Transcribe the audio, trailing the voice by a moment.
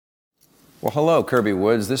Well, hello, Kirby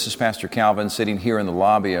Woods. This is Pastor Calvin sitting here in the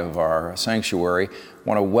lobby of our sanctuary. I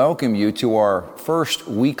want to welcome you to our first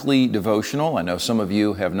weekly devotional. I know some of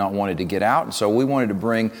you have not wanted to get out, and so we wanted to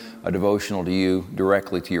bring a devotional to you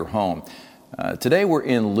directly to your home. Today we're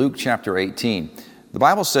in Luke chapter 18. The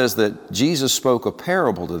Bible says that Jesus spoke a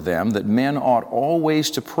parable to them that men ought always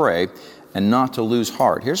to pray and not to lose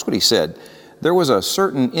heart. Here's what he said. There was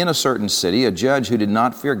in a certain city a judge who did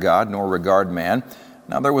not fear God nor regard man.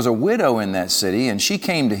 Now there was a widow in that city, and she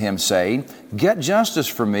came to him, saying, "Get justice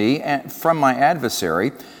for me from my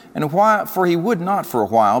adversary." For he would not for a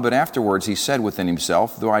while, but afterwards he said within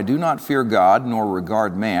himself, "Though I do not fear God nor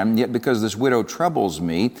regard man, yet because this widow troubles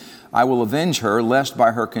me, I will avenge her, lest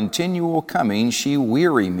by her continual coming she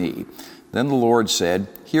weary me." Then the Lord said,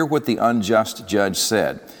 "Hear what the unjust judge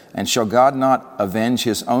said. And shall God not avenge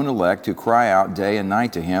his own elect who cry out day and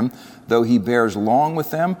night to him? Though he bears long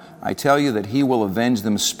with them, I tell you that he will avenge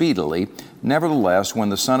them speedily. Nevertheless, when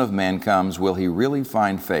the Son of Man comes, will he really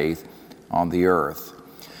find faith on the earth?"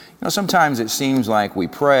 You know, sometimes it seems like we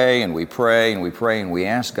pray and we pray and we pray and we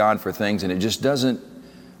ask God for things, and it just doesn't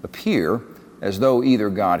appear as though either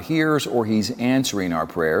God hears or he's answering our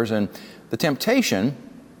prayers. And the temptation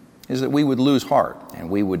is that we would lose heart and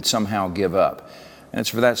we would somehow give up. And it's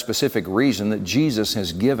for that specific reason that Jesus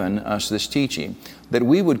has given us this teaching, that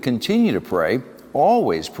we would continue to pray,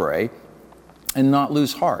 always pray, and not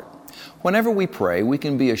lose heart. Whenever we pray, we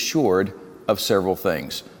can be assured of several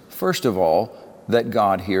things. First of all, that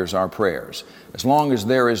God hears our prayers. As long as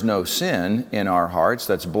there is no sin in our hearts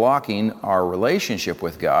that's blocking our relationship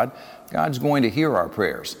with God, God's going to hear our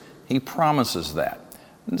prayers. He promises that.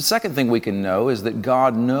 And the second thing we can know is that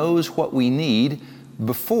God knows what we need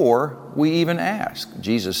before we even ask.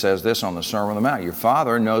 Jesus says this on the Sermon on the Mount. Your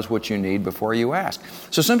Father knows what you need before you ask.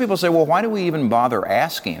 So some people say, well, why do we even bother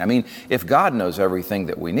asking? I mean, if God knows everything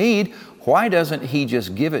that we need, why doesn't He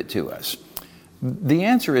just give it to us? The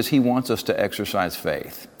answer is He wants us to exercise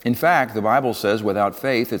faith. In fact, the Bible says without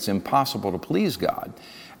faith, it's impossible to please God.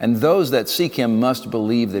 And those that seek Him must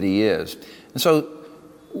believe that He is. And so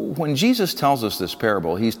when Jesus tells us this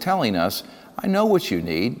parable, He's telling us, I know what you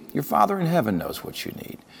need. Your Father in heaven knows what you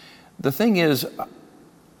need. The thing is,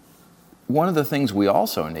 one of the things we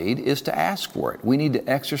also need is to ask for it. We need to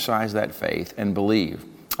exercise that faith and believe.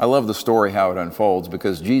 I love the story how it unfolds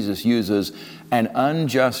because Jesus uses an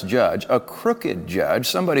unjust judge, a crooked judge,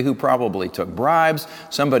 somebody who probably took bribes,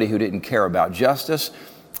 somebody who didn't care about justice.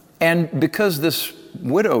 And because this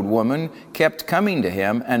widowed woman kept coming to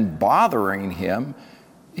him and bothering him,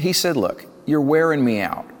 he said, "Look, you're wearing me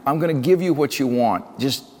out. I'm going to give you what you want.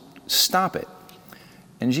 Just stop it."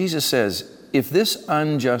 And Jesus says, if this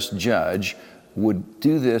unjust judge would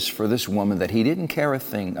do this for this woman that he didn't care a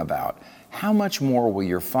thing about, how much more will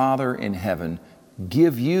your Father in heaven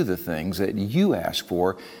give you the things that you ask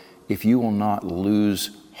for if you will not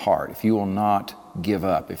lose heart, if you will not give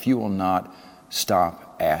up, if you will not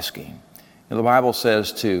stop asking? And the Bible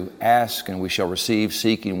says to ask and we shall receive,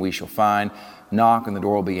 seek and we shall find, knock and the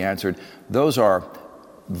door will be answered. Those are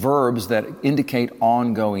verbs that indicate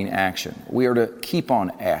ongoing action. We are to keep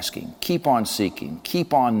on asking, keep on seeking,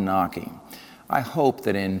 keep on knocking. I hope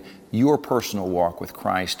that in your personal walk with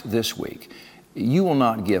Christ this week, you will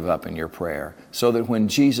not give up in your prayer so that when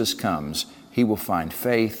Jesus comes, He will find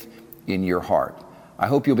faith in your heart. I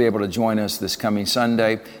hope you'll be able to join us this coming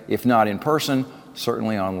Sunday, if not in person,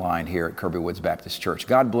 certainly online here at Kirby Woods Baptist Church.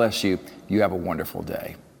 God bless you. You have a wonderful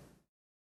day.